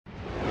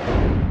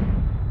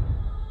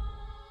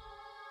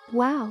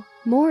Wow,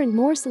 more and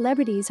more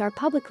celebrities are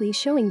publicly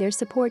showing their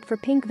support for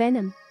Pink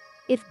Venom.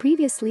 If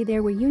previously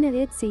there were Yuna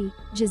Itzy,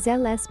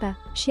 Giselle Espa,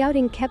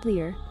 shouting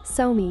Kepler,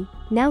 Somi,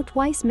 now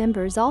Twice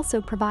members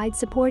also provide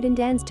support and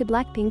dance to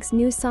Blackpink's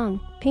new song,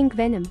 Pink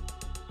Venom.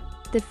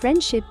 The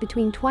friendship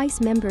between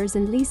Twice members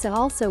and Lisa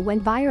also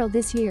went viral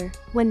this year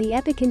when the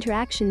epic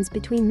interactions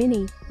between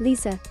Minnie,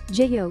 Lisa,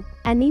 Jihyo,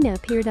 and Mina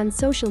appeared on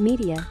social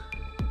media.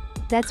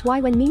 That's why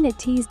when Mina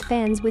teased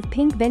fans with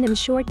Pink Venom's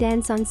short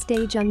dance on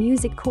stage on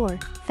Music Core,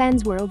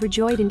 fans were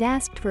overjoyed and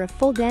asked for a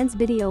full dance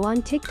video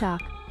on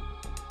TikTok.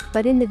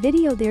 But in the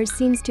video there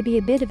seems to be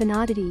a bit of an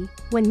oddity.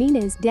 When Mina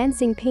is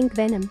dancing Pink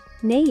Venom,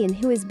 Nayeon,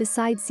 who is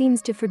beside,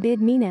 seems to forbid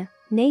Mina.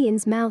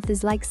 Nayeon's mouth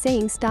is like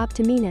saying stop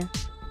to Mina.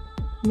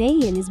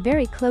 Nayeon is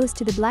very close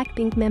to the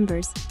Blackpink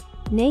members.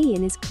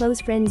 Nayeon is close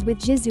friends with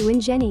Jisoo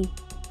and Jennie.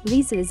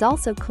 Lisa is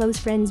also close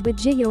friends with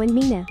Jihyo and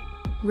Mina.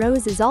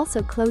 Rose is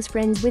also close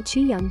friends with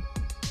Chiyoung.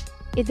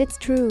 If it's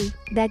true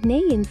that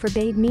Nayeon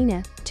forbade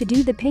Mina to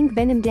do the Pink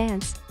Venom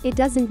dance, it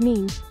doesn't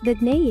mean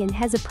that Nayeon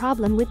has a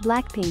problem with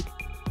Blackpink.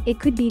 It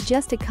could be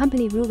just a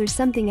company rule or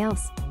something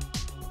else.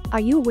 Are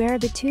you aware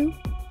of it too?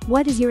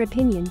 What is your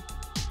opinion?